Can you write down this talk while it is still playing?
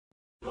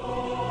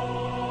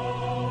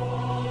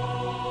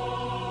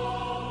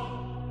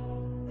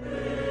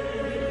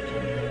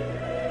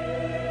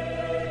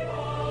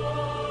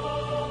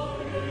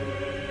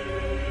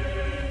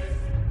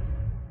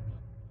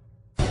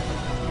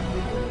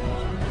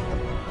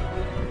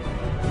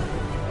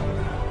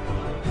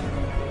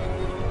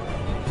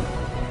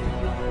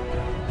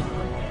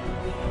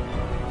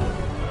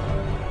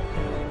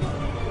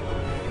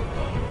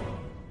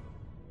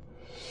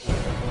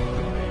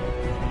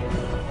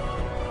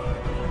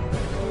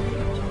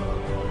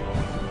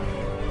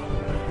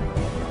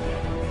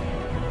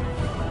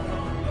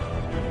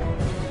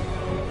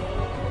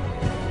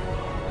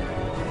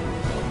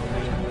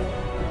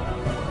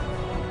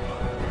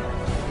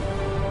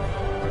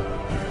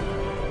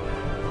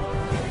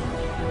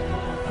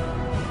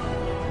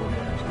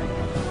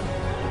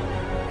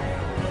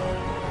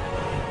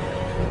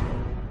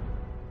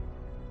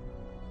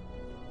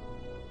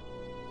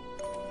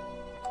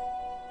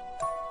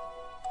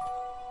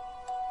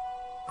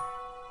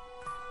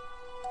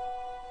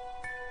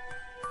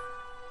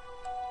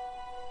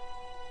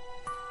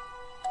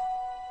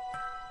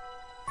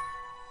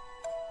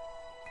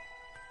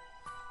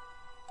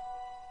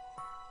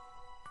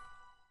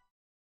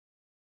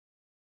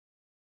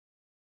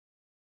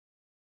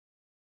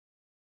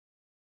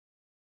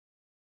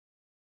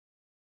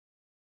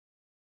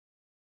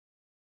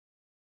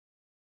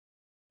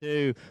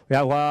Two. We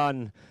have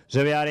one.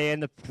 Zubiari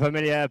in the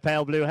familiar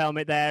pale blue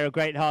helmet there. A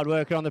great hard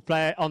worker on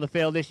the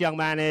field. This young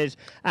man is.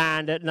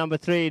 And at number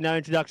 3, no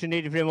introduction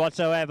needed for him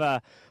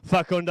whatsoever.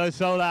 Facundo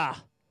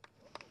Sola.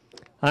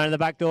 And in the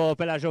back door,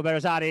 Pelagio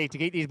Berazadi to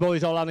keep these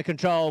boys all under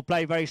control.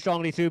 Play very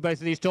strongly through both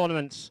of these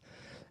tournaments.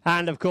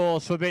 And of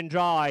course, for Bin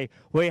Drai,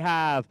 we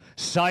have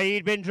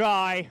Saeed Bin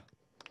Drai.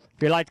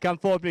 If you'd like to come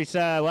forward, please,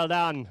 sir. Well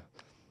done.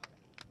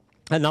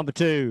 At number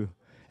 2,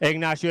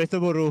 Ignacio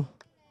Itaburu.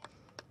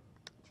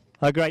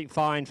 A great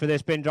find for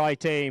this Bin Drai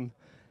team.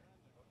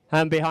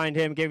 And behind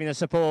him, giving the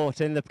support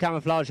in the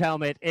camouflage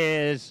helmet,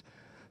 is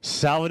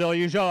Salvador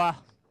Ulloa.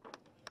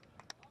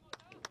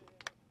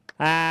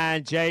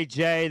 And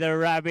JJ, the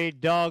rabid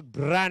dog,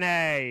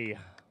 Brane.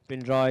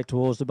 Bin Drai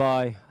towards the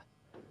bye.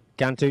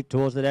 Ghantoot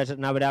towards the desert,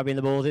 and Abu Dhabi, and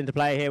the ball's into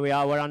play. Here we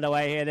are, we're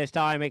underway here this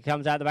time. It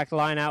comes out the back of the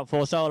line out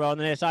for Sola on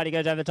the near side. He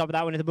goes over the top of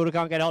that one. Itaburu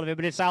can't get hold of it,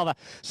 but it's Salvador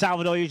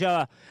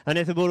Ulloa. And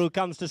Itaburu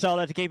comes to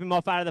Sola to keep him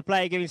off out of the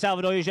play, giving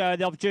Salvador Ulloa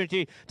the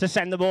opportunity to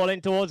send the ball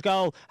in towards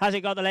goal. Has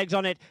he got the legs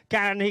on it?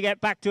 Can he get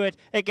back to it?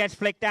 It gets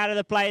flicked out of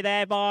the play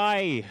there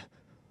by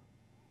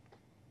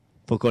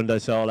Facundo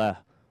Sola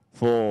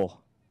for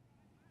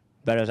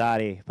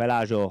Berazadi.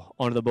 Pelagio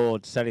onto the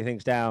board, setting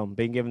things down,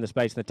 being given the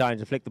space and the time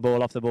to flick the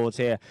ball off the boards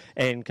here.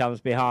 In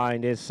comes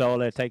behind is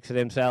Sola, takes it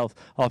himself.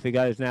 Off he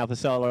goes now for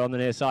Sola on the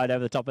near side, over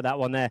the top of that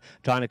one there,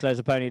 trying to close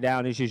the pony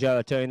down. Is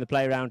Ulloa turning the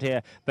play round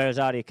here.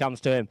 Berazadi comes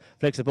to him,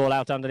 flicks the ball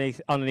out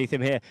underneath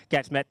him here,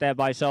 gets met there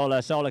by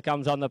Sola. Sola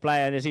comes on the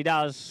play, and as he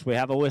does, we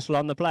have a whistle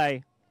on the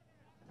play.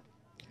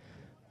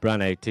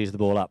 Brane tees the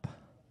ball up.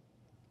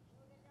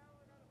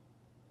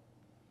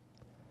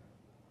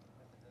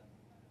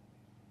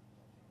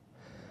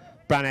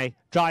 Brane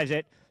drives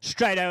it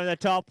straight over the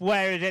top.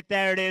 Where is it?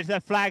 There it is. The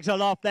flags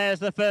are off. There's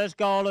the first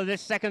goal of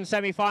this second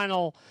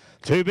semi-final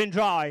to Bin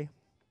Drai.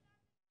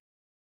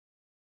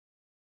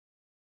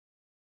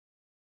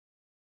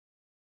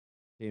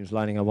 Teams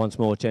lining up once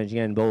more, changing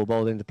end,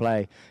 ball into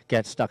play.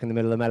 Gets stuck in the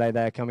middle of the melee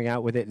there, coming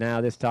out with it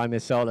now. This time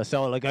is Sola.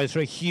 Sola goes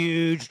for a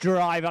huge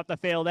drive up the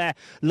field there,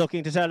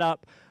 looking to set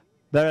up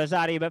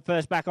Berazadi, but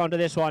first back onto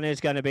this one is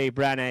going to be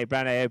Brane.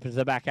 Brane opens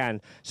the backhand,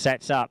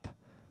 sets up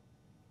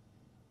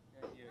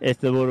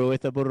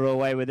Itaburu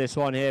away with this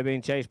one here,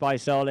 being chased by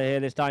Sola here.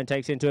 This time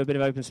takes into a bit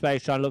of open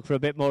space, trying to look for a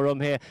bit more room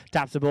here.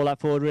 Taps the ball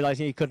up forward,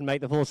 realising he couldn't make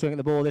the full swing at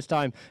the ball this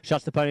time.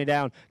 Shuts the pony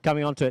down.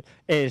 Coming onto it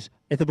is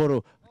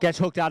Itaburu. Gets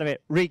hooked out of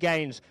it,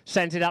 regains,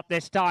 sends it up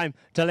this time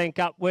to link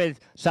up with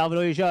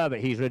Salvador Ulloa,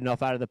 but he's ridden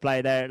off out of the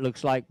play there, it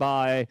looks like,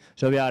 by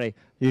Zubiari.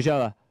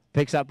 Ulloa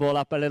picks that ball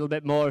up a little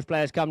bit more as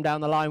players come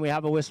down the line. We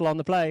have a whistle on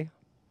the play.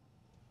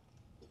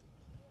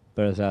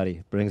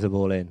 Berazadi brings the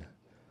ball in.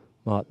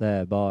 Marked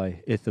there by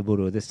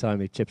Itaburu. This time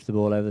he chips the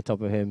ball over the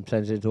top of him,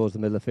 sends it towards the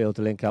middle of the field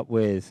to link up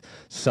with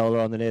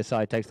Sola on the near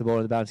side, takes the ball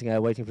in the bouncing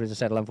air, waiting for it to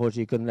settle.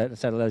 Unfortunately, he couldn't let it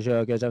settle.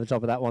 Ulloa goes over the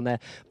top of that one there,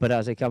 but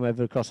as they come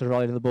over across the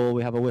rolling of the ball,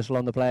 we have a whistle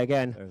on the play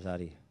again.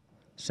 Berazadi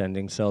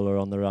sending Sola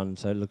on the run,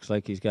 so it looks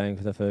like he's going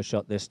for the first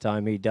shot this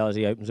time. He does.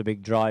 He opens a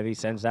big drive. He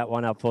sends that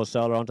one up for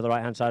Sola onto the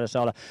right-hand side of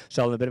Sola.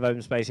 Sola in a bit of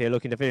open space here,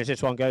 looking to finish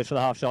this one. Goes for the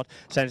half shot,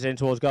 sends it in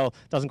towards goal.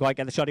 Doesn't quite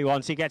get the shot he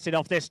wants. He gets it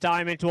off this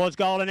time in towards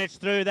goal, and it's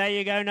through. There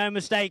you go, no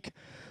mistake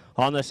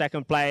on the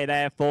second play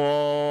there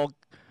for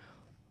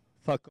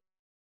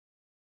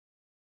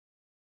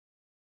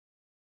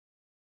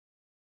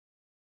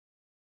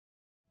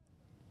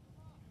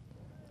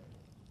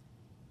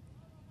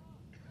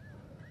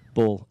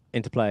ball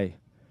into play.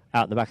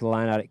 Out the back of the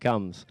line, out it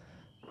comes.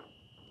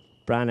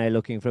 Brane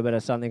looking for a bit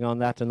of something on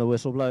that, and the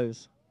whistle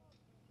blows.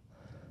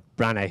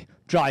 Brane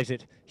drives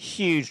it.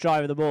 Huge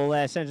drive of the ball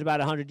there. Sends it about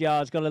 100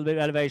 yards. Got a little bit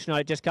of elevation on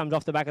it. Just comes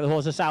off the back of the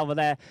horse of Salva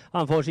there.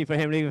 Unfortunately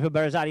for him, leaving for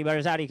Berazadi.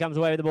 Berazadi comes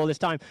away with the ball this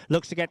time.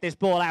 Looks to get this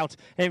ball out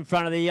in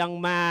front of the young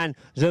man.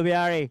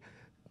 Zubiari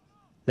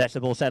lets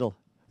the ball settle.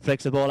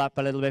 Flicks the ball up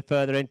a little bit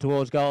further in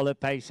towards goal at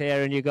pace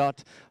here. And you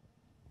got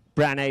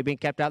Brane being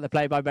kept out of the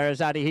play by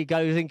Berazadi. He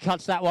goes and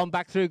cuts that one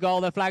back through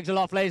goal. The flags are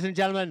off, ladies and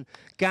gentlemen.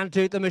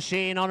 Ghantoot the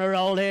machine on a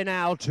roll here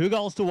now.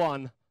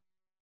 2-1.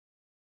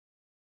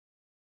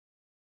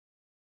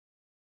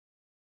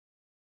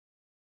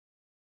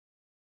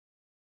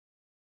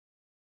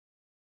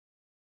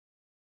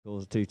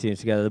 Calls the two teams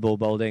together, the ball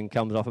bowled in,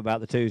 comes off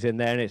about the twos in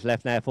there, and it's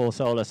left there for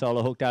Sola.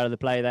 Sola hooked out of the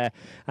play there,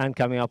 and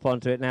coming up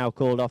onto it now,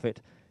 called off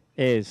it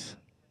is,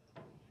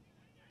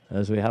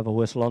 as we have a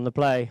whistle on the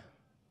play.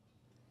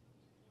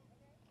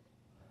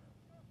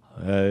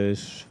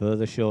 Goes for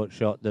the short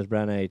shot, does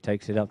Brane,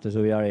 takes it up to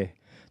Zubiari.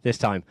 This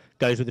time,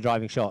 goes with the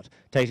driving shot,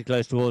 takes it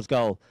close towards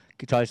goal,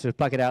 tries to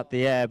pluck it out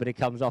the air, but it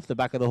comes off the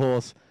back of the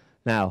horse.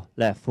 Now,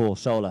 left for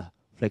Sola,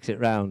 flicks it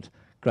round.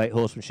 Great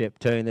horsemanship,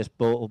 turning this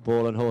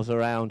ball and horse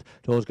around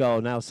towards goal.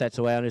 Now sets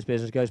away on his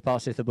business, goes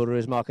past Itaburu,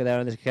 his marker there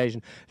on this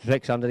occasion.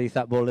 Flicks underneath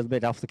that ball a little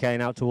bit off the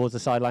cane, out towards the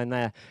sideline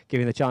there,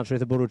 giving the chance for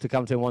Itaburu to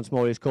come to him once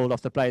more. He's called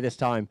off the play this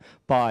time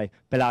by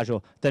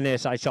Pelagio. The near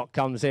side shot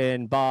comes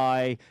in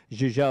by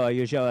Ulloa.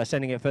 Ulloa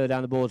sending it further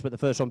down the boards, but the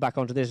first one back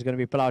onto this is going to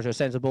be Pelagio.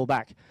 Sends the ball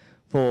back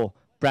for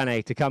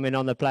Brane to come in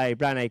on the play.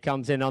 Brane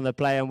comes in on the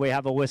play, and we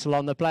have a whistle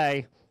on the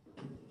play.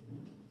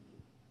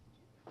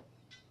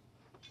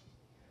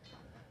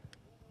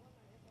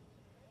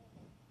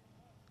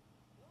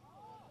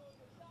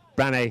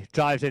 Branay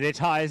drives it. It's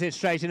high. Is it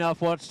straight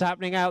enough? What's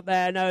happening out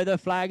there? No, the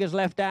flag is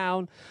left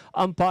down.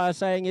 Umpire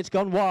saying it's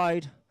gone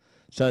wide.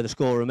 So the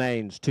score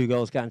remains 2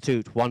 goals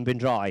Ghantoot, 1 bin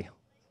Drai.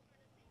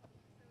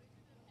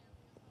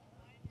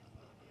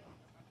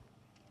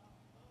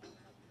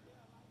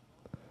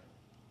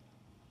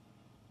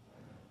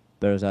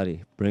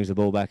 Berazadi brings the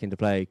ball back into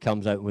play,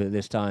 comes out with it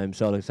this time.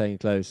 Sola staying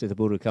close.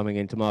 Ithapuru coming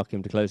in to mark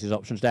him to close his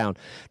options down.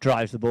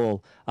 Drives the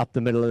ball up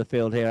the middle of the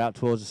field here, out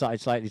towards the side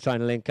slightly, trying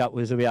to link up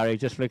with Zubiari.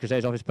 Just flickers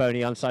his off his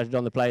pony, unsighted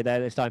on the play there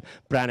this time.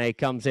 Branay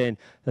comes in,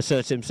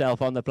 asserts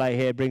himself on the play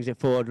here, brings it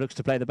forward, looks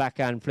to play the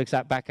backhand, flicks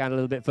that backhand a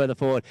little bit further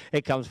forward.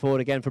 It comes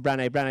forward again for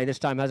Branay. Branay this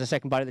time has a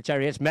second bite at the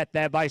cherry. It's met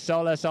there by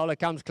Sola. Sola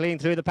comes clean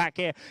through the pack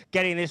here,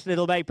 getting this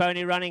little bay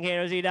pony running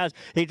here as he does.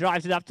 He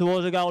drives it up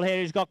towards the goal here.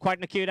 He's got quite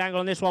an acute angle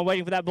on this one,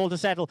 waiting for that ball to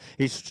settle.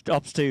 He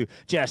stops to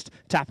just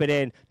taps it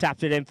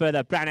in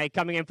further. Branay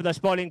coming in for the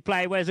spoiling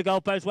play. Where's the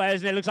goalpost? Where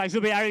is it? It looks like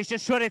Zubiari's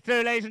just shot it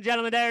through, ladies and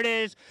gentlemen. There it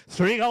is.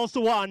 3 goals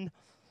to 1.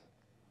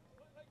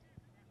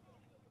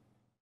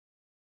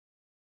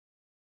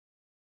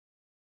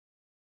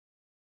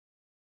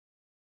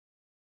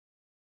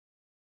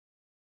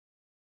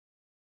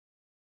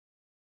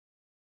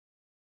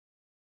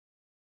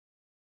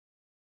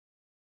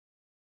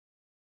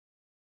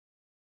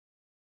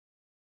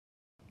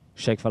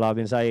 Sheikh Falah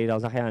bin Zayed Al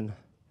Zahyan.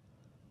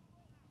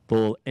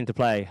 Ball into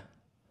play.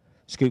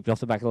 Scooped off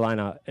the back of the line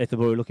out.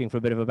 Ithapuru looking for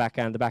a bit of a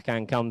backhand. The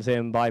backhand comes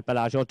in by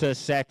Pelajo to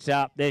set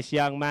up this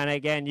young man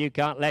again. You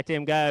can't let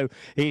him go.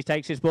 He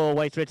takes his ball,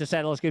 waits for it to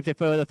settle, scoops it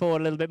further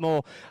forward a little bit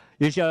more.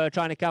 Ujoa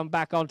trying to come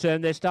back onto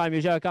him this time.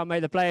 Ujoa can't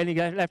make the play and he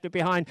left it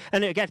behind.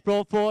 And it gets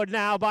brought forward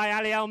now by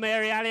Ali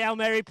Almeri. Ali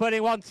Almeri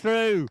putting one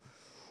through.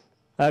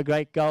 A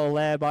great goal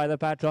there by the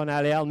patron,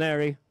 Ali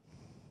Almeri.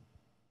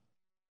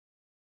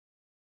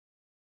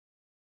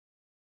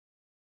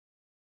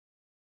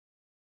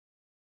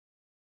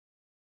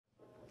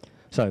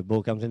 So,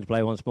 ball comes into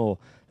play once more.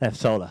 Left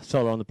Sola.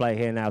 Sola on the play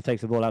here now.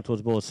 Takes the ball out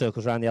towards the ball.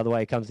 Circles around the other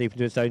way. Comes deep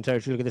into its own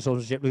territory. Look at this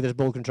horsemanship. Look at this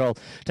ball control.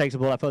 Takes the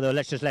ball out further.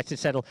 Let's just let it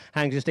settle.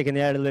 Hangs the stick in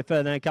the air a little bit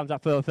further. And comes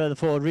up further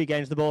forward.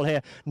 Regains the ball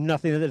here.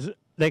 Nothing that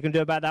they can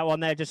do about that one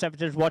there. Just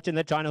watching.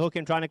 They're trying to hook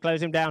him. Trying to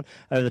close him down.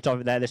 Over the top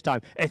of it there this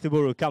time.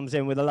 Ithapuru comes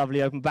in with a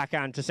lovely open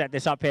backhand to set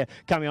this up here.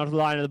 Coming onto the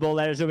line of the ball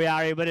there is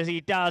Zubiari. But as he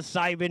does,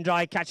 Saeed bin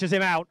Drai catches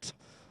him out.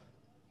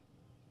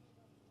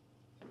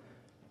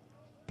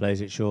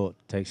 Plays it short.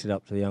 Takes it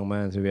up to the young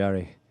man,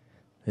 Zubiari.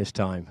 This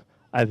time,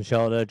 open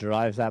shoulder,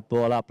 drives that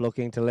ball up,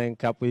 looking to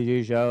link up with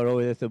Ujoa or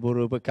with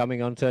Ithapuru, but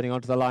coming on, turning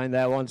onto the line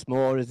there once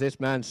more is this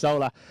man,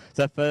 Sola.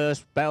 The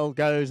first bell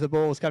goes, the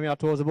ball's coming up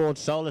towards the board.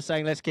 Sola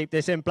saying, let's keep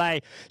this in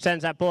play.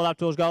 Sends that ball up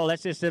towards goal.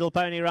 Lets this little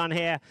pony run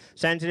here.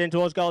 Sends it in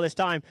towards goal this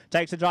time.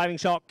 Takes the driving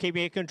shot,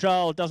 keeping it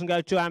controlled. Doesn't go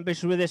too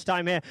ambitious with this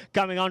time here.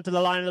 Coming onto the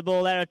line of the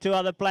ball, there are 2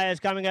 other players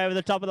coming over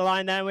the top of the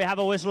line there. We have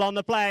a whistle on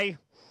the play.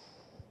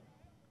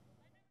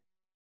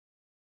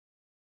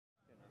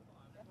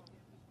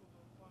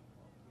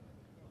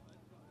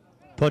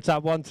 Puts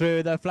up one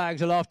through, the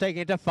flags aloft,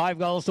 taking it to 5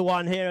 goals to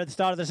 1 here at the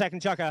start of the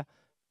second chukker.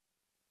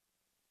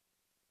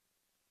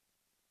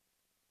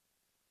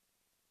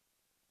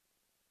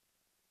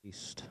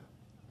 East.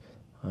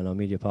 And our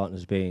media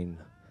partners being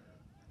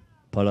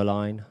Polo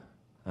Line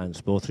and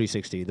Sport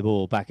 360. The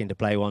ball back into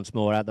play once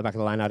more. Out the back of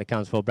the line, out it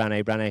comes for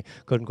Branay. Branay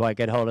couldn't quite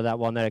get hold of that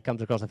one there. It comes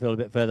across the field a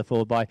bit further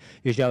forward by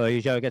Ujoa.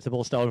 Ujoa gets the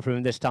ball stolen from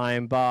him this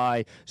time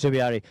by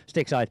Zubiari.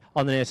 Stick side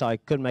on the near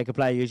side. Couldn't make a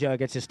play. Ujoa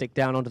gets his stick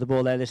down onto the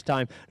ball there this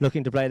time.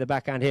 Looking to play the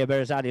backhand here.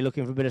 Berazadi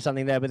looking for a bit of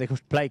something there, but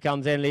the play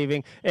comes in,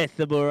 leaving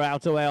Ithapuru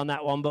out away on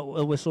that one, but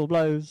the whistle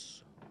blows.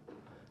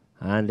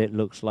 And it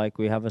looks like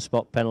we have a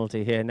spot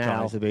penalty here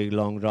now. It's a big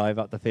long drive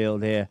up the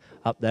field here.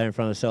 Up there in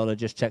front of Sola,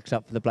 just checks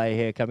up for the play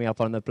here. Coming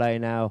up on the play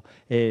now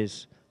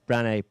is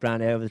Branay.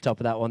 Branay over the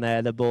top of that one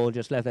there. The ball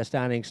just left there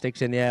standing,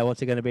 sticks in the air.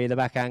 What's it going to be? The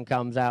backhand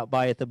comes out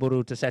by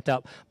Ithapuru to set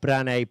up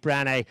Branay.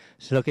 Branay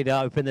is looking to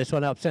open this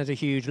one up. Sends a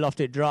huge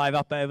lofted drive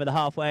up over the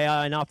halfway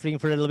line, opting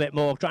for a little bit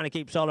more. Trying to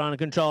keep Sola under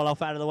control,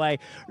 off out of the way.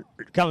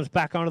 Comes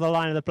back onto the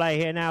line of the play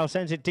here now.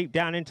 Sends it deep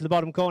down into the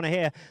bottom corner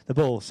here. The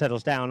ball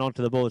settles down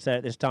onto the boards there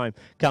at this time.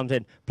 Comes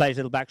in, plays a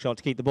little back shot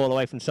to keep the ball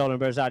away from Sola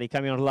and Berazadi.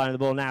 Coming onto the line of the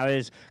ball now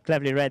is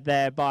cleverly read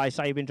there by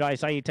Saeed bin Drai.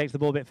 Saeed takes the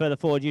ball a bit further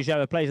forward.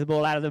 Ujoa plays the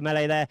ball out of the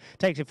melee there.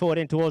 Takes it forward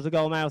in towards the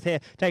goal mouth here.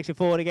 Takes it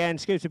forward again.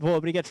 Scoops it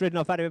forward, but he gets ridden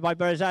off out of it by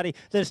Berazadi.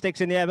 Then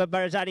sticks in the air, but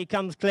Berazadi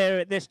comes clear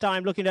at this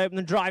time. Looking to open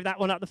and drive that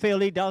one up the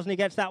field. He does, and he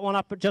gets that one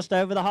up just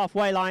over the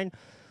halfway line.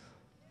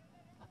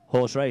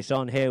 Horse race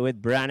on here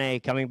with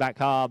Branay coming back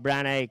hard.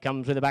 Branay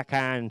comes with a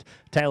backhand.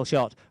 Tail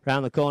shot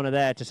round the corner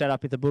there to set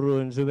up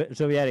Ithapuru and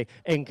Zubieri.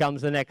 In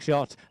comes the next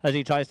shot. As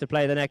he tries to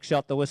play the next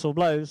shot, the whistle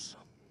blows.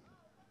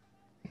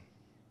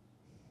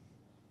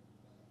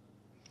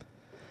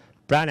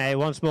 Branay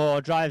once more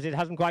drives it.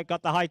 Hasn't quite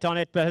got the height on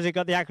it, but has it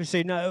got the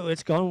accuracy? No,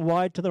 it's gone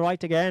wide to the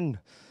right again.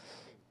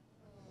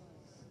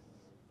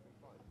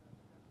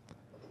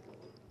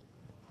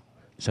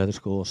 So the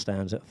score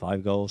stands at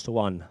 5 goals to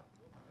 1.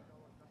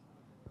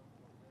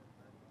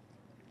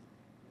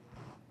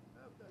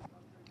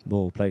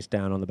 Ball placed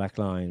down on the back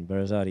line.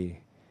 Berazadi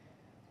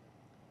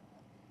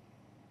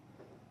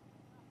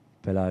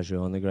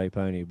Pelagio on the grey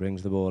pony,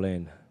 brings the ball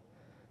in,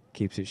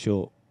 keeps it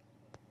short,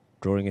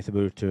 drawing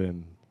Ithiburu to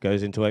him,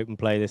 goes into open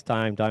play this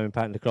time, diamond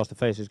pattern across the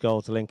face of his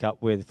goal to link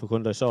up with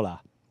Facundo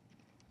Sola.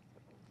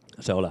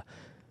 Sola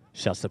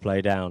shuts the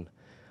play down,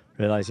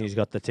 realising he's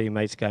got the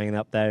teammates going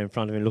up there in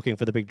front of him, looking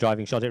for the big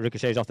driving shot. It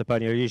ricochets off the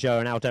pony of Ujo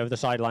and out over the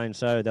sideline,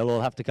 so they'll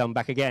all have to come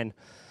back again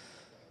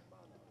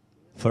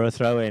for a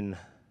throw-in.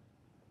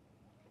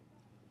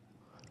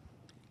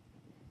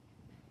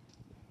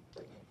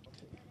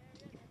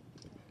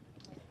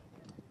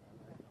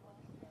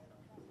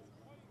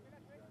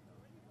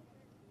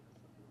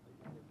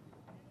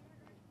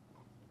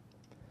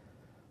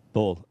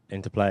 Ball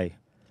into play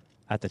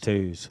at the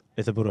twos.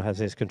 Ithiburu has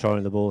his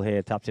controlling the ball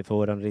here, taps it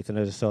forward underneath the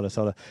nose of Sola.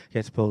 Sola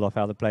gets pulled off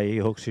out of the play. He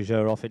hooks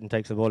Ujo off it and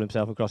takes the ball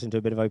himself across into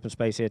a bit of open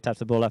space here. Taps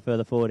the ball out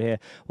further forward here.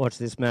 Watch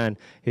this man.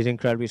 He's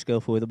incredibly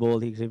skillful with the ball.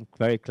 He's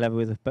very clever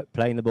with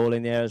playing the ball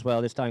in the air as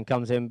well. This time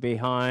comes in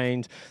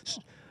behind.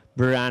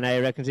 Brane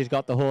reckons he's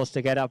got the horse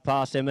to get up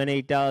past him, and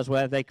he does.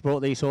 Where they brought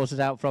these horses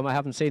out from, I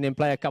haven't seen him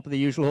play a couple of the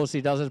usual horses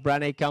he does as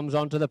Brane comes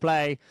onto the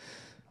play.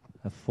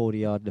 A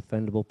 40-yard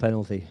defendable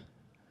penalty.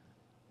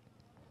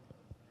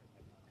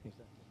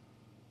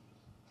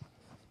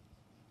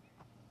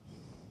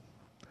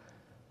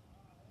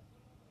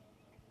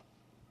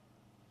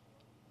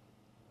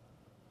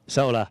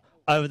 Sola,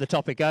 over the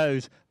top it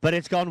goes, but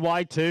it's gone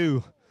wide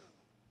too.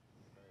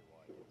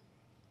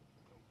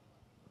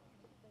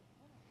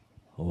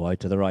 Wide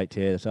to the right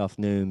here this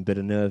afternoon. Bit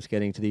of nerves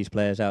getting to these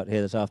players out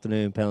here this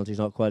afternoon. Penalties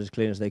not quite as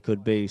clean as they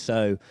could be.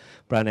 So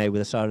Brane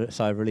with a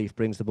sigh of relief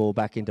brings the ball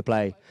back into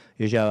play.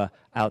 Ujoa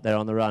out there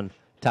on the run.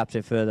 Taps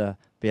it further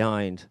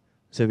behind.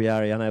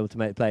 Subiari unable to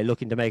make play,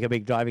 looking to make a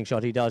big driving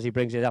shot. He does. He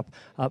brings it up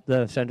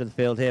the centre of the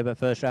field here, but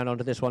first round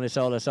onto this one is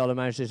Sola. Sola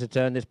manages to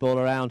turn this ball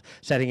around,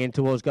 setting in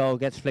towards goal,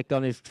 gets flicked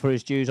on for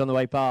his dues on the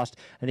way past,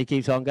 and he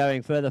keeps on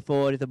going further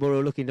forward.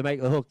 Ithiburu looking to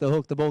make the hook.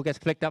 The ball gets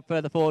flicked up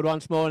further forward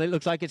once more, and it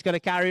looks like it's going to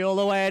carry all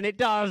the way, and it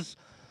does.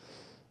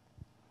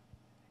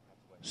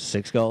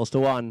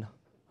 6-1.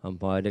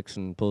 Umpire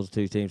Dixon pulls the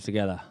two teams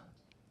together.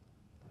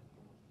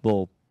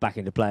 Ball back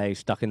into play,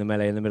 stuck in the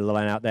melee in the middle of the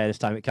line out there. This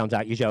time it comes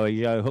out.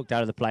 Ujo hooked out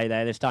of the play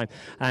there this time,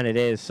 and it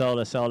is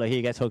Sola.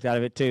 He gets hooked out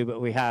of it too,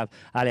 but we have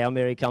Ali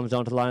Almiri comes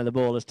onto the line of the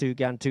ball as two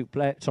Bin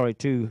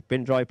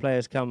Drai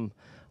players come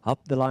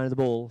up the line of the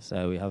ball.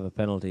 So we have a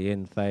penalty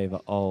in favour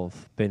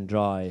of Bin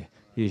Drai.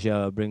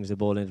 Ujo brings the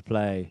ball into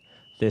play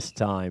this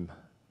time.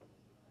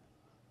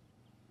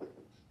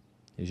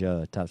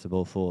 Ujoa taps the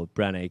ball forward.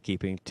 Brane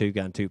keeping two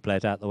Ghantoot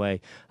players out the way,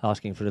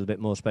 asking for a little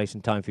bit more space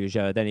and time for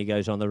Ujoa. Then he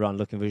goes on the run,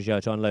 looking for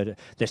Ujoa to unload it.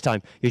 This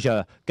time,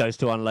 Ujoa goes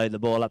to unload the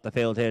ball up the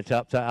field here,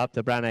 up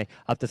to Brane,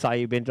 up to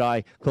Saeed Bin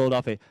Drai, called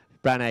off it.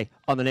 Brane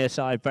on the near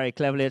side, very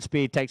cleverly at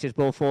speed, takes his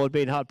ball forward,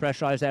 being hard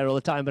pressurised there all the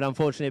time, but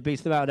unfortunately it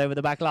beats them out over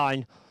the back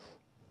line.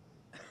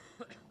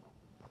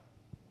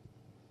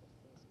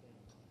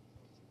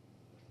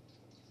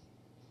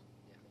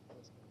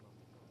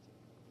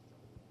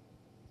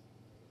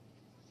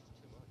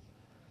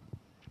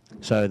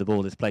 So the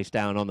ball is placed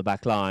down on the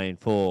back line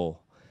for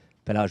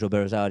Pelagio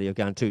Berazadi of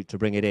Ghantoot to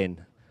bring it in.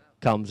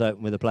 Comes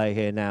open with the play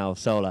here now.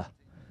 Sola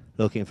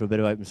looking for a bit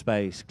of open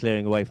space,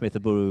 clearing away from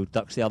Ithiburu,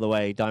 ducks the other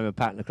way, diamond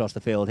pattern across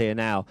the field here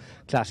now.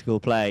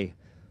 Classical play.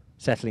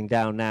 Settling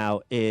down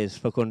now is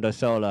Facundo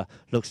Sola.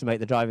 Looks to make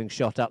the driving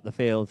shot up the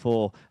field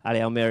for Ali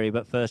Almiri,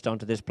 but first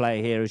onto this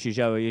play here is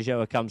Ujoa.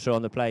 Ujoa comes through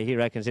on the play. He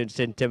reckons it's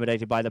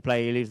intimidated by the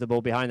play. He leaves the ball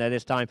behind there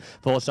this time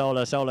for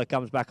Sola. Sola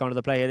comes back onto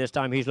the play here this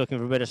time. He's looking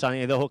for a bit of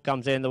something. The hook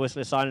comes in. The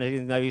whistle is silent,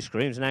 even though he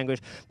screams in anguish.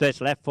 But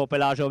it's left for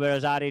Pelagio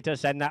Berazadi to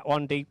send that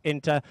one deep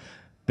into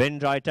Bin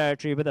Drai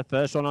territory. But the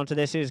first one onto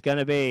this is going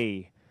to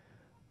be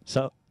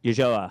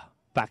Ujoa.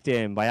 Backed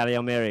in by Ali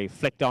Almiri,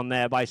 flicked on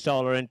there by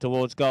Sola in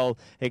towards goal.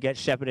 It gets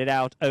shepherded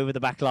out over the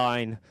back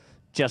line,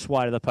 just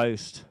wide of the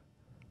post.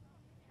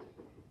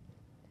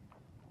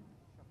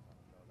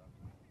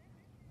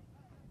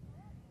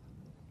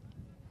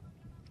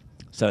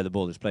 So the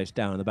ball is placed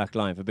down on the back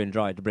line for Bin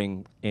Drai to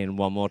bring in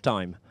one more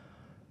time.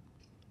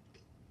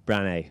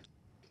 Brane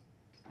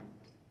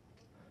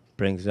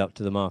brings it up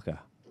to the marker.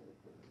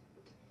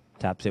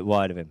 Taps it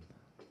wide of him.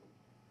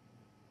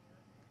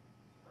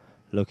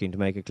 Looking to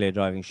make a clear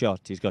driving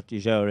shot. He's got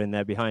Ujoa in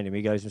there behind him.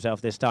 He goes himself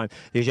this time.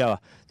 Ujoa,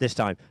 this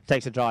time,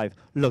 takes a drive,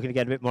 looking to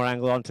get a bit more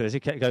angle onto it. As he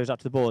goes up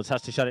to the boards,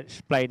 has to shut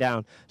it, play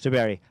down.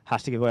 Zuberi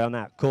has to give away on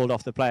that. Called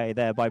off the play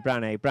there by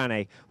Brane.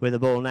 Brane with the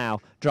ball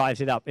now,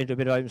 drives it up into a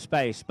bit of open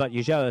space, but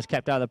Ujoa's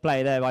kept out of the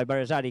play there by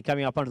Berazadi,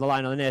 coming up onto the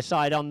line on the near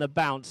side. On the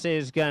bounce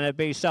is going to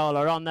be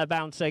Sola. On the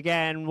bounce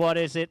again. What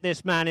is it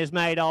this man is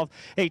made of?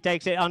 He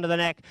takes it under the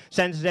neck,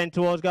 sends it in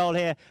towards goal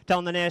here.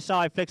 On the near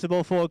side, flicks the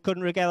ball forward,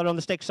 couldn't regale it on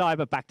the stick side,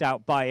 but backed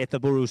out by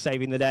Ithiburu,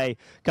 saving the day.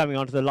 Coming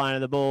onto the line of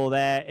the ball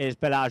there is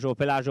Pelagio.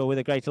 Pelagio with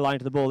a greater line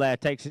to the ball there,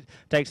 takes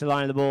the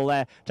line of the ball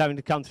there, trying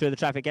to come through the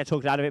traffic, gets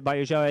hooked out of it by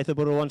Ujoa.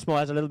 Ithiburu once more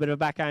has a little bit of a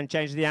backhand,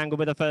 changes the angle,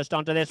 but the first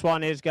onto this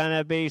one is going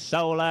to be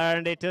Sola,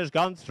 and it has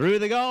gone through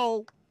the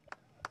goal.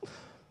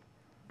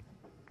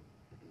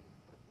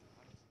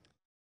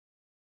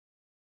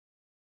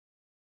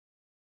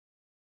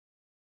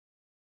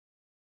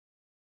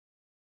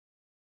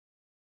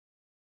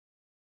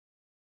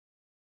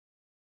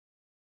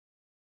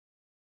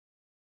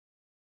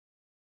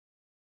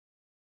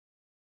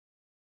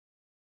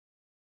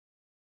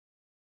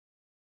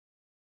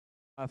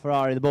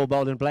 Ferrari, the ball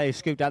bowled in play,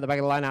 scooped out the back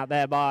of the line out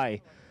there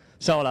by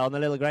Sola on the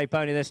little grey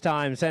pony this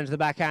time, sends the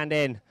backhand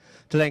in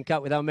to link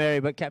up with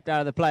Almiri, but kept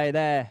out of the play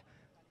there.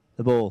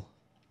 The ball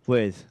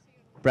with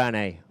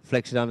Branay,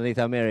 flicks it underneath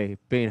Almiri,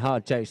 being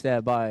hard chased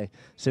there by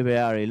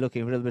Subiari,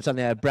 looking for a little bit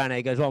something there.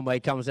 Branay goes one way,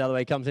 comes the other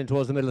way, comes in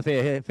towards the middle of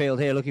the field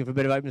here, looking for a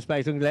bit of open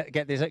space, looking to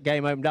get this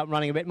game opened up,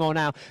 running a bit more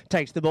now,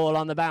 takes the ball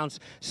on the bounce,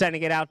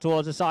 sending it out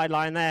towards the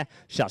sideline there,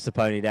 shuts the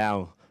pony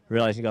down,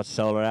 realising he got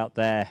Sola out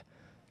there,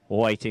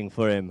 waiting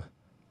for him.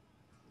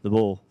 The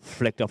ball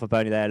flicked off a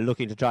pony there,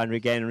 looking to try and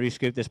regain and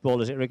re-scoop this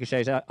ball as it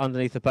ricochets out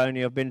underneath the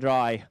pony of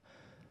Drai.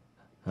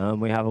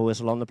 And we have a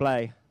whistle on the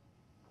play.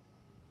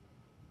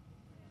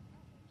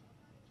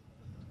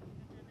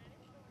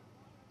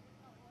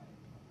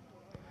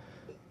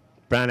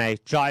 Branay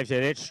drives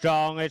it, it's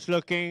strong, it's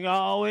looking,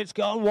 oh, it's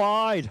gone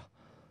wide.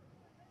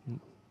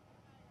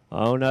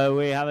 Oh no,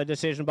 we have a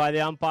decision by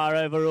the umpire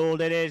overruled.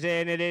 It is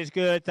in, it is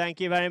good,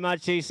 thank you very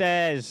much, he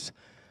says.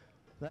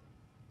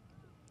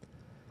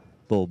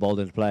 Ball bowled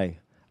into play.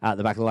 Out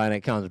the back of the line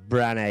it comes.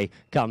 Branay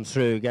comes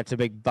through, gets a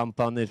big bump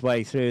on his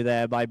way through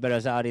there by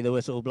Berazadi. The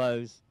whistle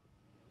blows.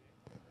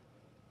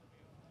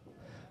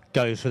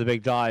 Goes for the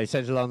big drive,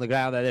 sends it along the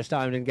ground there. This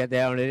time didn't get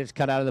there, and it's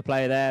cut out of the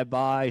play there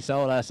by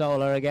Sola.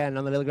 Sola again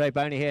on the little grey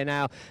pony here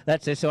now.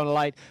 That's this on the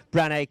light.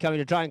 Branay coming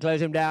to try and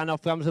close him down.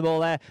 Off comes the ball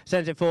there.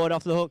 Sends it forward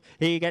off the hook.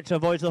 He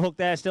avoids the hook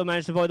there. Still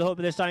managed to avoid the hook,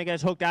 but this time he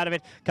gets hooked out of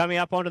it. Coming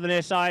up onto the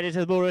near side is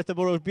the Buru. The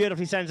Buru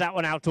beautifully sends that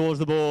one out towards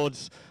the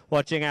boards.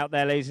 Watching out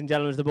there, ladies and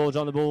gentlemen, as the board's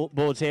on the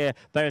boards here.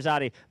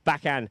 Berazadi,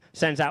 backhand,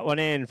 sends that one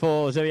in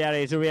for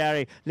Zuriari.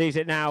 Zuriari leaves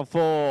it now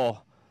for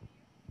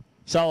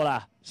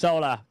Sola.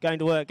 Sola going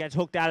to work, gets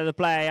hooked out of the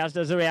play, as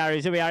does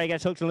Zuriari. Zuriari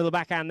gets hooked on a little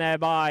backhand there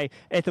by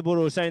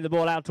Ithaburu, sending the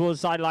ball out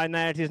towards the sideline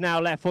there. It is now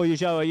left for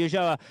Ujoa.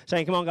 Ujoa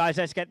saying, come on guys,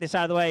 let's get this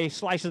out of the way.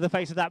 Slices the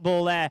face of that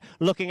ball there.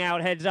 Looking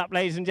out, heads up,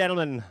 ladies and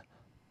gentlemen.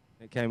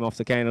 It came off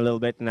the cane a little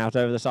bit and out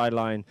over the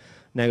sideline.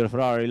 Negro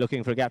Ferrari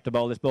looking for a gap to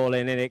bowl this ball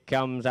in, and it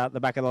comes out the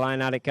back of the line.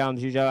 Out it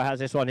comes. Ujoa has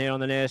this one here on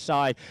the near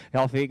side.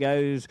 Off he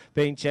goes,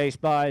 being chased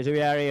by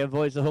Zuriari.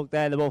 Avoids the hook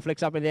there. The ball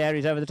flicks up in the air.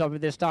 He's over the top of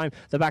it this time.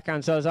 The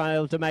backhand so is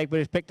unable to make, but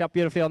it's picked up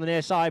beautifully on the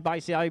near side by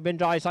Saeed Bin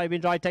Drai. Saeed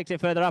Bin Drai takes it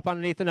further up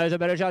underneath the nose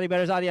of Berazadi.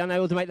 Berazadi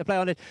unable to make the play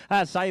on it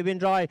as Saeed Bin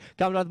Drai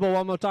comes on the ball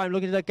one more time,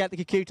 looking to get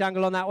the acute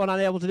angle on that one.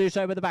 Unable to do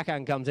so, but the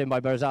backhand comes in by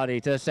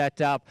Berazadi to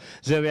set up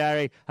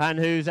Zuriari. And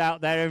who's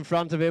out there in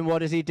front of him?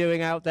 What is he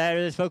doing out there?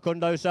 It is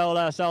Facundo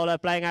Sola. Sola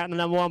playing out in the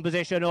number one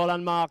position, all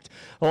unmarked.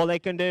 All they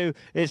can do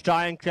is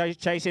try and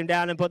chase him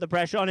down and put the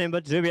pressure on him,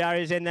 but Zubiari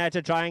is in there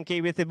to try and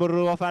keep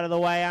Ithiburu off out of the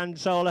way, and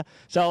Sola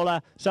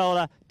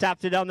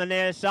tapped it on the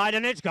near side,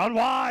 and it's gone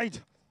wide.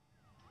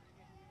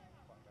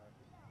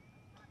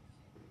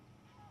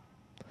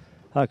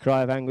 A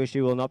cry of anguish.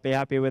 You will not be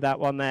happy with that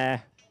one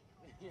there.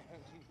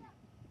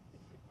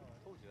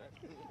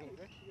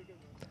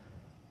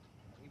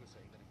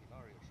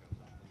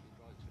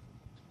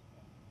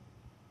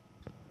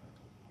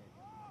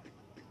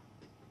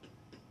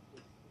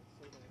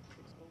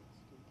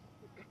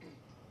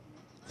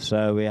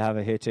 So we have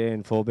a hit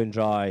in for Bin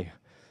Drai.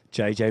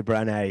 JJ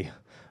Branay,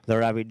 the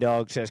rabbit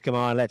dog, says, come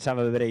on, let's have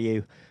a bit of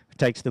you.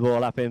 Takes the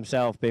ball up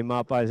himself, being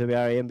marked by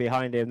Zubiari. In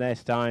behind him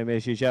this time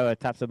is Ujoa,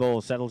 taps the ball,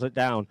 settles it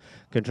down,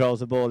 controls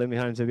the ball in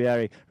behind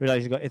Zubiari.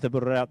 Realises he's got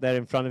Ithabura out there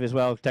in front of his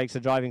well. Takes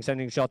the driving,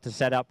 sending shot to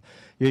set up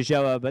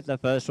Ujoa, but the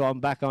first one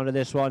back onto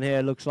this one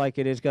here. Looks like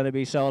it is going to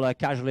be Sola.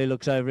 Casually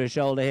looks over his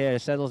shoulder here,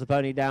 settles the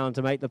pony down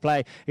to make the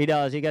play. He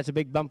does. He gets a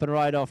big bump and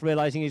ride off,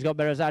 realising he's got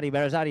Berazadi.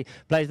 Berazadi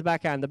plays the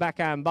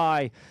backhand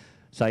by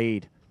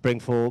Saeed.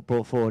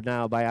 Brought forward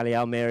now by Ali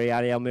Almiri.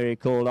 Ali Almiri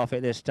called off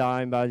it this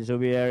time by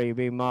Zubieri,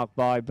 being marked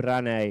by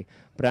Branay.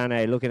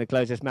 Branay looking to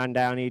close this man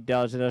down. He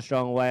does in a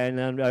strong way and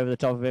then over the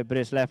top of it, but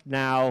it's left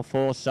now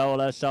for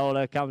Sola.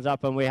 Sola comes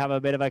up and we have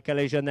a bit of a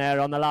collision there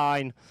on the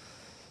line.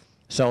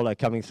 Sola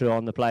coming through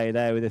on the play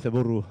there with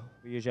Ithaburu.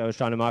 Ujoa was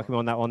trying to mark him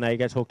on that one there. He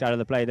gets hooked out of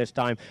the play this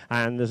time,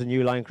 and there's a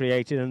new line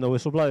created and the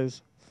whistle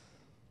blows.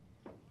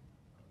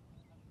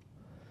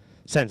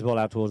 Sends the ball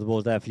out towards the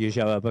balls there for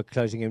Ujoa, but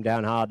closing him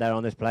down hard there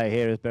on this play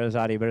here is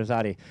Berazadi.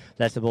 Berazadi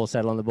lets the ball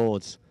settle on the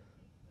boards.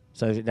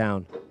 Slows it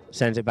down.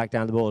 Sends it back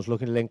down the boards.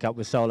 Looking to link up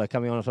with Sola.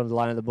 Coming on from the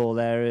line of the ball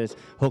there is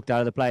hooked out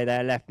of the play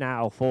there. Left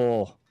now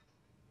for...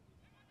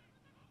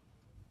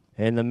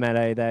 In the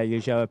melee there,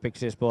 Ujoa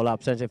picks this ball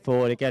up. Sends it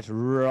forward. It gets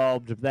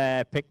robbed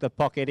there. Picked the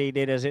pocket. He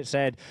did, as it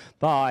said,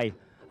 by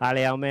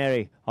Ali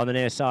Almiri. On the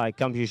near side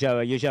comes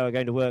Ujoa. Ujoa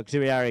going to work.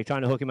 Zuriari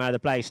trying to hook him out of the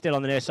play. Still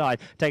on the near side.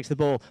 Takes the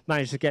ball.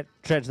 Manages to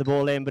treads the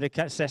ball in, but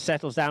it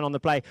settles down on the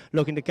play.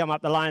 Looking to come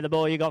up the line of the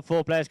ball. You got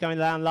 4 players going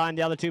down the line.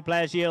 The other 2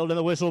 players yield, and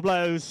the whistle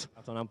blows.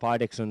 Out on umpire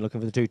Dixon,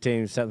 looking for the 2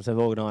 teams. Set themselves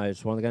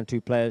organised. One of the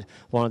Ghantoot players.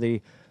 One of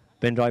the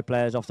Bin Drai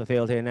players off the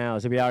field here now.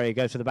 Zubiari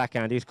goes to the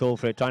backhand. He's called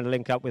for it, trying to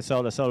link up with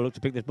Sola. Sola looks to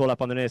pick this ball up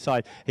on the near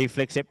side. He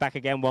flicks it back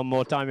again one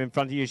more time in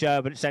front of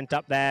Ujoa, but it's sent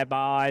up there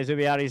by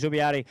Zubiari.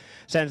 Zubiari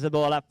sends the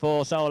ball up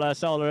for Sola.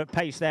 Sola at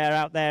pace there,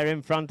 out there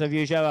in front of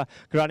Ujoa,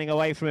 running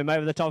away from him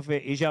over the top of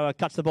it. Ujoa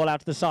cuts the ball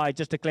out to the side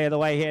just to clear the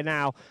way here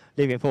now.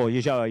 Leaving it for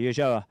Ujoa.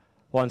 Ujoa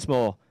once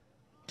more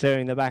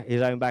clearing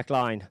his own back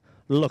line,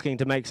 looking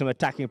to make some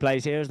attacking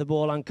plays here as the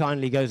ball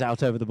unkindly goes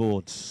out over the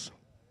boards.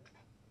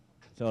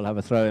 So I'll have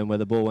a throw in where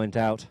the ball went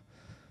out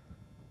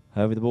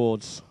over the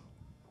boards.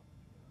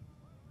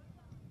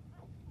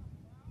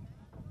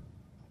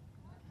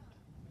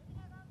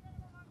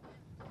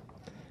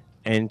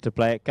 Into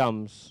play it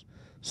comes.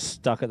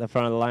 Stuck at the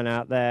front of the line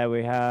out there.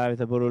 We have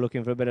the Buru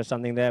looking for a bit of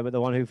something there, but the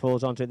one who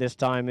falls onto it this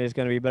time is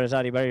going to be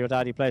Berazadi.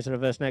 Berazadi plays the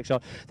reverse neck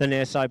shot. The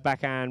near side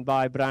backhand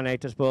by Brane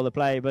to spoil the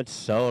play, but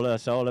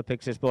Sola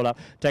picks this ball up,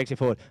 takes it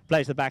forward,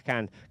 plays the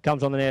backhand,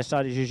 comes on the near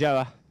side of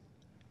Jujoa.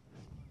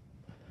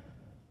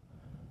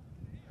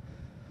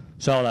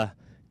 Sola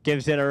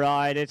gives it a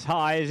ride. It's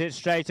high. Is it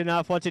straight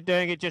enough? What's it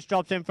doing? It just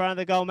drops in front of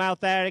the goal mouth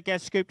there. It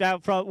gets scooped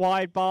out front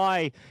wide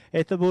by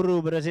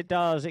Ithamburu, but as it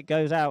does, it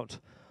goes out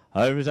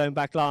over his own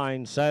back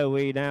line. So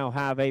we now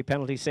have a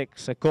penalty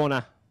 6, a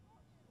corner.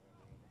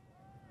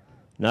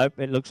 Nope,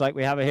 it looks like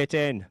we have a hit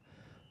in.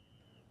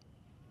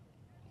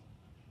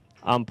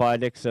 Umpire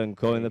Dixon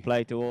calling the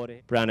play toward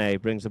it. Brane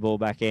brings the ball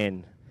back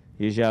in.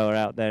 Ujoa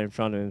out there in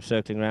front of him,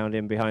 circling around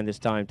him behind this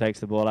time,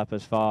 takes the ball up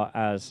as far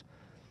as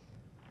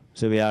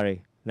Zubiari.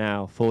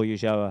 Now for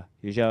Ujoa.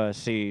 Ujoa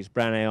sees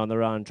Brane on the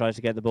run, tries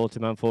to get the ball to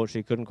him,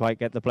 unfortunately couldn't quite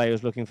get the play he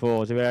was looking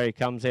for. Zubiari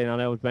comes in,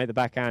 unable to make the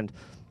backhand.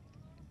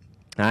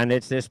 And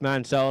it's this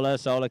man, Sola.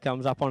 Sola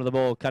comes up onto the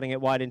ball, cutting it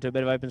wide into a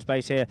bit of open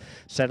space here.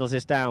 Settles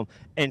this down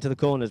into the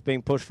corners,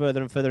 being pushed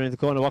further and further into the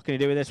corner. What can he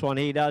do with this one?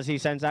 He does. He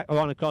sends that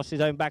one across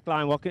his own back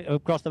line.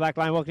 Across the back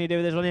line. What can he do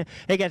with this one here?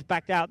 He gets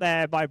backed out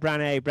there by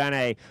Brane.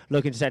 Brane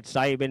looking to set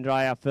Saeed bin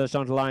Drai up. First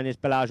onto the line is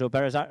Pelagio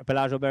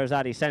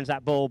Berazadi. Sends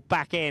that ball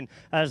back in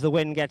as the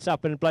wind gets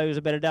up and blows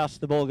a bit of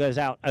dust. The ball goes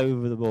out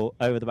over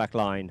the back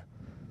line.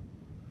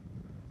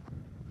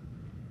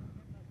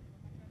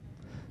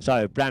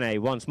 So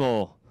Brane once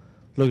more,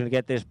 looking to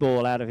get this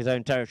ball out of his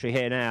own territory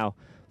here now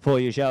for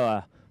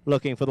Ujoa.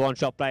 Looking for the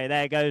one-shot play.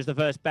 There goes the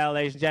first bell,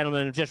 ladies and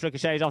gentlemen. Just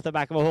ricochets off the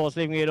back of a horse,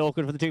 leaving it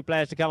awkward for the two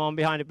players to come on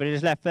behind it, but it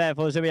is left there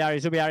for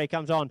Zubiari. Zubiari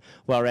comes on.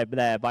 Well read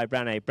there by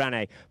Brane.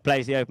 Brane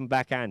plays the open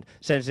backhand,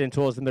 sends it in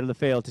towards the middle of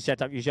the field to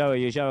set up Ujoa.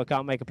 Ujoa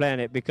can't make a play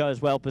on it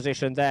because well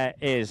positioned there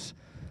is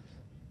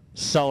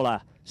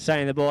Sola.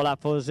 Setting the ball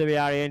up for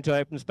Zubiari into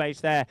open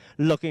space there,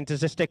 looking to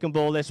stick and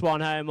ball this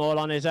one home all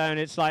on his own.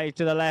 It's slightly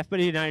to the left,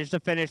 but he managed to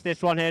finish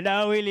this one here.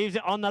 No, he leaves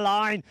it on the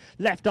line.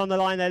 Left on the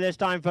line there this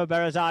time for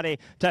Berazadi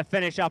to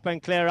finish up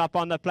and clear up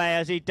on the play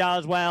as he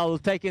does well,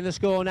 taking the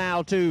score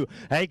now to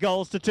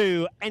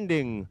 8-2,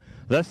 ending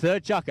the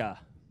third chukker.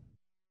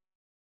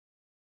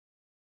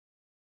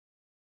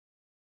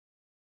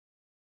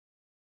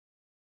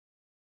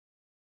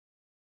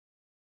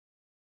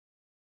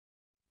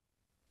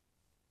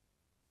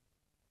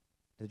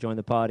 To join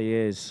the party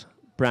is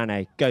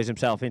Brane. Goes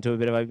himself into a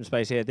bit of open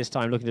space here, this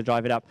time looking to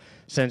drive it up.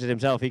 Sends it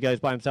himself. He goes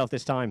by himself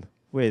this time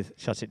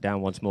shuts it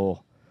down once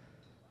more.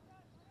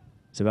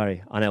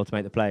 Zubiari unable to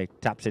make the play.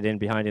 Taps it in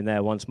behind him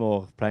there once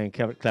more. Playing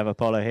clever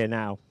polo here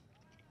now.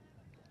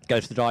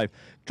 Goes to the drive.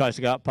 Tries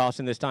to go up past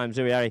him this time.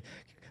 Zubiari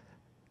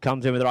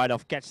comes in with the right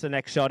off. Gets the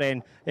next shot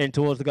in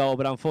towards the goal,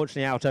 but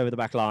unfortunately out over the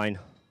back line.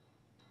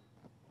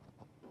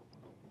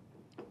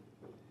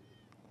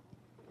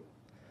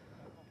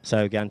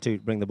 So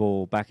Ghantoot bring the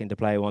ball back into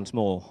play once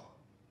more.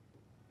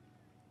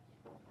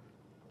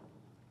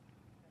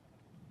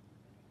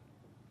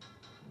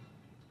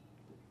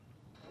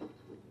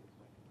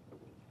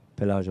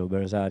 Pelagio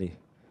Berazadi.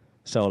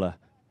 Sola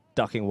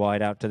ducking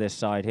wide out to this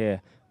side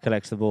here.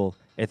 Collects the ball.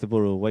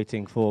 Ithamburu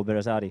waiting for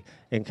Berazadi.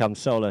 In comes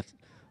Sola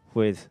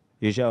with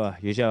Ujoa.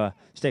 Ujoa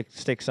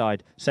stick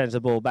side. Sends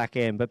the ball back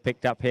in, but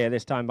picked up here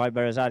this time by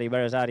Berazadi.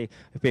 Berazadi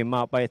being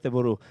marked by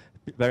Ithamburu.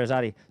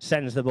 Berazadi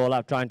sends the ball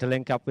up, trying to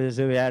link up with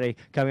Zubiari.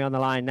 Coming on the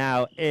line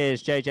now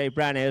is JJ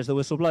Brane as the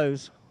whistle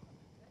blows.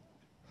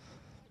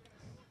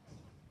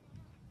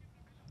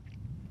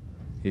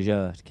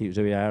 Ujoa to keep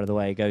Zubiari out of the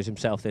way, goes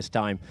himself this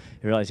time.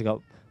 He realizes he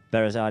got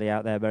Berazadi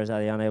out there.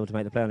 Berazadi unable to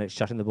make the play on it,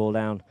 shutting the ball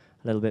down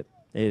a little bit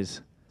is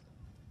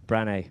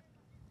Brane.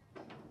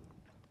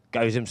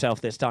 Goes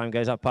himself this time,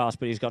 goes up past,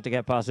 but he's got to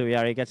get past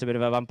Zubiari. Gets a bit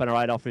of a bump and a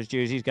ride off his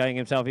dues. He's going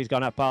himself, he's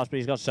gone up past, but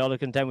he's got Sola to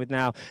contend with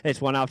now.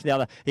 It's one after the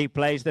other. He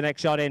plays the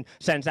next shot in,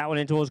 sends that one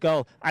in towards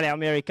goal. Ali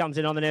Almiri comes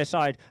in on the near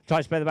side,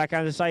 tries to play the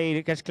backhand to Saeed.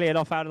 It gets cleared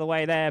off out of the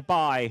way there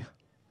by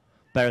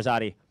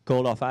Berazadi.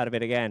 Called off out of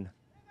it again,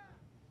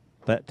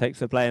 but takes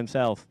the play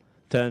himself.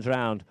 Turns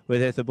round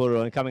with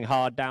Ithamburu, and coming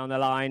hard down the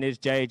line is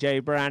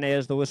JJ Brane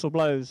as the whistle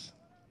blows.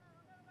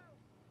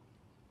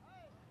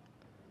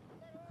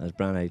 As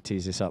Brane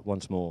tees this up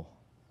once more.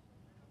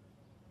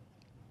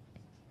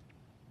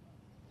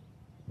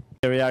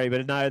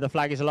 But no, the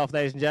flag is aloft,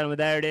 ladies and gentlemen.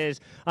 There it is.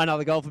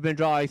 Another goal for bin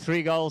Drai.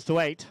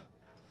 3-8.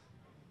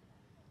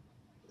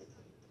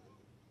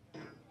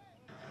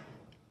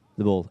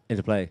 The ball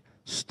into play.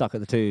 Stuck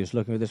at the twos,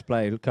 looking at this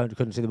play.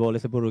 Couldn't see the ball.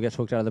 Ithamburu gets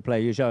hooked out of the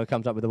play. Ujoa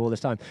comes up with the ball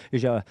this time.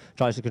 Ujoa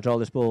tries to control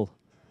this ball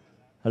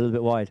a little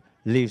bit wide.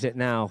 Leaves it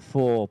now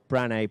for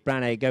Brane.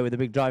 Brane go with the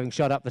big driving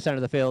shot up the centre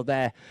of the field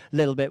there. A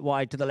little bit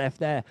wide to the left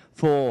there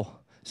for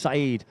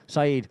Saeed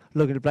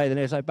looking to play the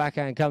near side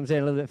backhand, comes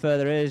in a little bit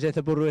further. Is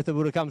Ithiburu.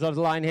 Ithiburu comes onto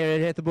the line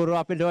here. Ithiburu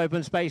up into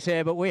open space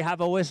here, but we have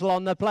a whistle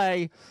on the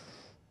play.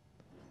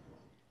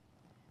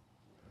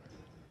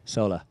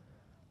 Sola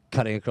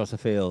cutting across the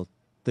field.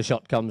 The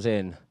shot comes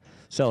in.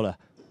 Sola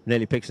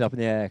nearly picks it up in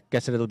the air,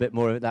 gets a little bit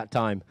more of it that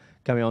time.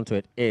 Coming onto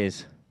it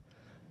is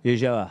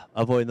Ulloa,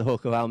 avoiding the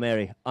hook of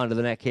Almeri. Under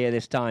the neck here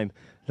this time.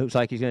 Looks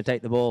like he's going to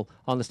take the ball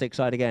on the stick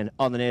side again,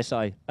 on the near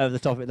side. Over the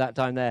top of it that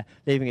time there,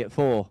 leaving it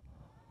for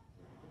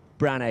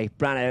Branay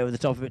over the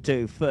top of it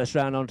too. First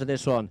round onto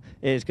this one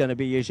is going to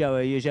be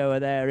Ulloa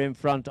there in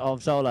front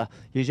of Sola.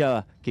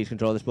 Ulloa keeps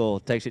control of this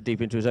ball, takes it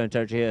deep into his own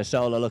territory here.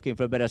 Sola looking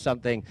for a bit of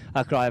something,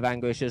 a cry of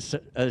anguish as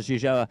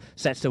Ulloa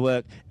sets to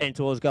work in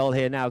towards goal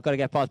here now. Got to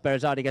get past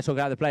Berazadi, gets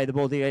hooked out of the play. The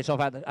ball deviates off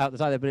out the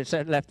side there, but it's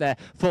left there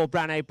for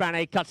Branay.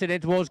 Branay cuts it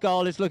in towards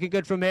goal. It's looking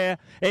good from here.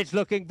 It's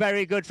looking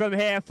very good from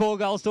here.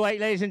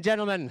 4-8, ladies and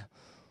gentlemen.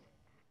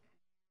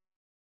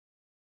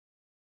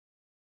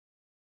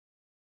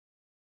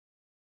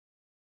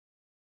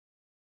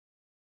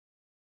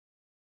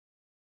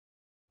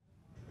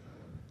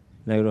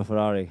 Negro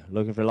Ferrari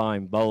looking for a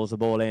line, bowls the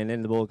ball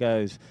in the ball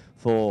goes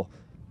for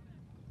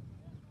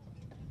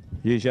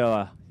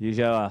Ulloa.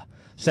 Ulloa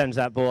sends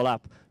that ball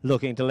up,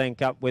 looking to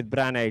link up with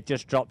Branay.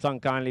 Just drops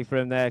unkindly for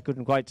him there,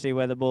 couldn't quite see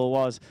where the ball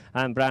was,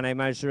 and Branay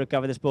managed to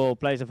recover this ball,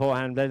 plays a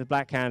forehand, plays a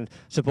backhand,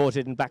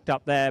 supported and backed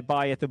up there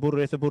by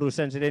Ithiburu. Ithiburu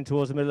sends it in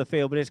towards the middle of the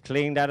field, but it's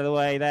cleaned out of the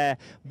way there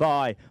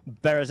by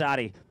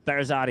Berazadi.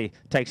 Berazadi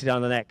takes it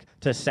on the neck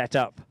to set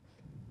up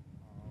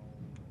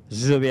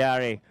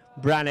Zubiari.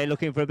 Branay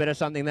looking for a bit of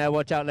something there.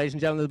 Watch out, ladies and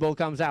gentlemen, the ball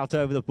comes out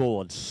over the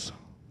boards.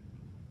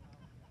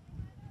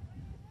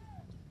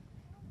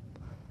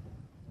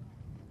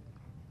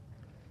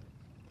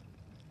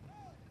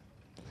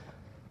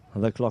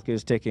 The clock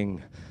is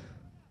ticking.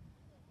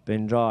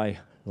 Drai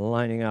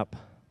lining up,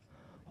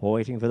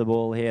 waiting for the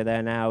ball here.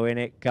 There now, in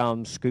it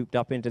comes, scooped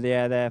up into the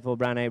air there for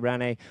Branay.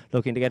 Branay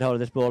looking to get hold of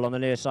this ball on the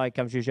near side.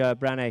 Comes Ulloa.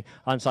 Branay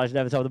unsighted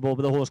over the top of the ball,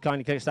 but the horse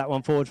kindly clicks that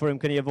one forward for him.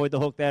 Can he avoid the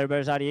hook there?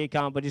 Berazadi, he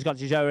can't, but he's got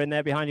Ulloa in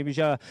there behind him.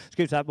 Ulloa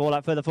scoops that ball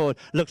up further forward,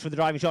 looks for the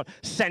driving shot,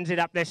 sends it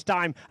up this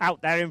time,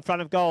 out there in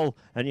front of goal.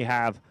 And you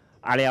have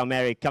Ali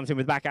Almeri comes in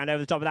with backhand over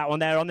the top of that one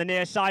there on the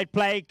near side.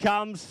 Play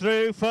comes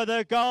through for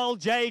the goal.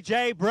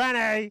 JJ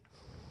Branay.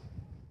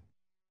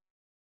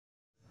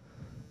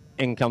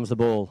 In comes the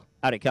ball.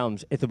 Out it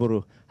comes.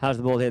 Ithiburu has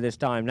the ball here this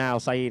time. Now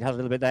Saeed has a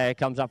little bit there.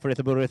 Comes up for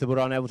Ithiburu.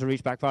 Ithiburu unable to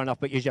reach back far enough,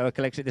 but Ulloa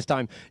collects it this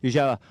time.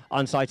 Ulloa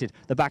unsighted.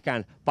 The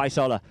backhand by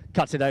Sola.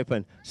 Cuts it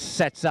open.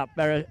 Sets up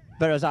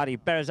Berazadi.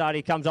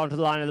 Berazadi comes onto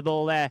the line of the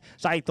ball there.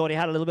 Saeed thought he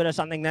had a little bit of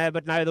something there,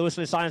 but no, the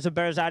whistle is silence, and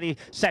Berazadi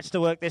sets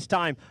to work this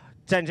time.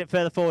 Sends it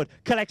further forward.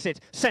 Collects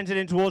it. Sends it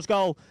in towards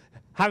goal.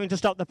 Having to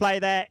stop the play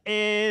there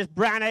is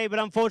Branay, but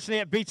unfortunately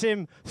it beats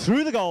him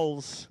through the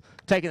goals.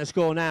 Taking the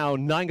score now,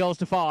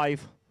 9-5.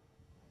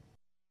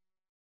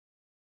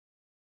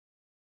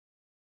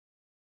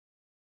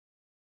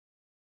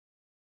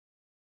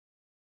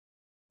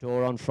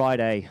 Tour on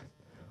Friday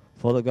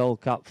for the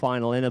Gold Cup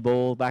final. In a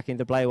ball, back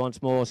into play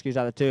once more. Skews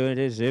out the two, and it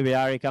is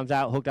Zubiari comes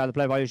out, hooked out the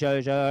play by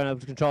Ulloa, unable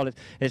to control it.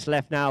 It's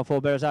left now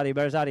for Berazadi.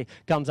 Berazadi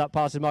comes up,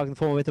 passes marking the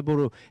form with the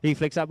Buru. He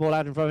flicks that ball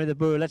out in front of the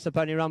Buru, lets the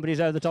pony run, but he's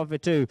over the top of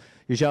it too.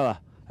 Ulloa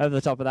over the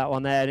top of that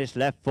one there, and it's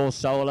left for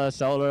Sola.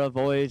 Sola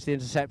avoids the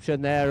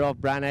interception there of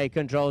Branay,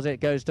 controls it,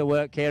 goes to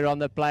work here on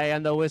the play,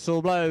 and the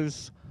whistle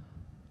blows.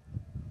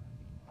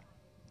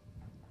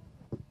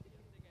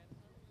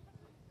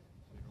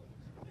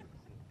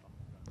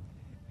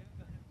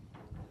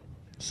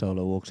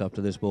 Sola walks up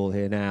to this ball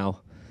here now,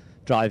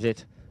 drives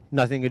it,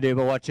 nothing to do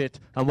but watch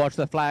it, and watch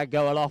the flag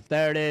go aloft.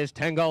 There it is,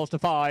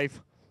 10-5.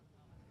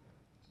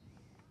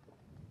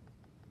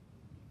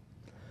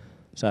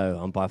 So,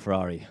 umpire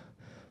Ferrari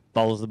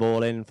bowls the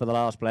ball in for the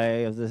last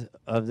play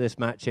of this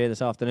match here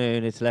this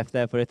afternoon. It's left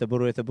there for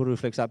Ithiburu. Ithiburu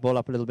flicks that ball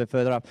up a little bit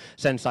further up.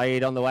 Sends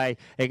Saeed on the way.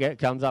 It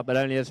comes up, but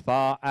only as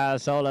far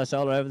as Sola.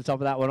 Sola over the top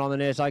of that one on the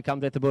near side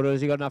comes Ithiburu. Has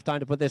he got enough time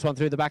to put this one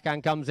through? The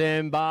backhand comes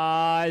in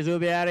by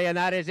Zubiari, and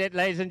that is it,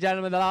 ladies and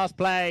gentlemen. The last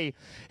play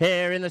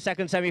here in the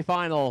second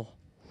semi-final.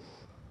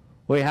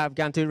 We have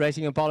Ghantoot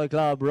Racing and Polo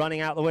Club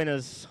running out the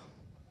winners.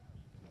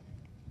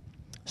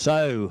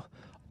 So,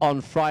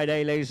 on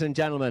Friday, ladies and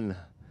gentlemen,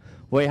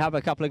 we have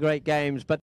a couple of great games, but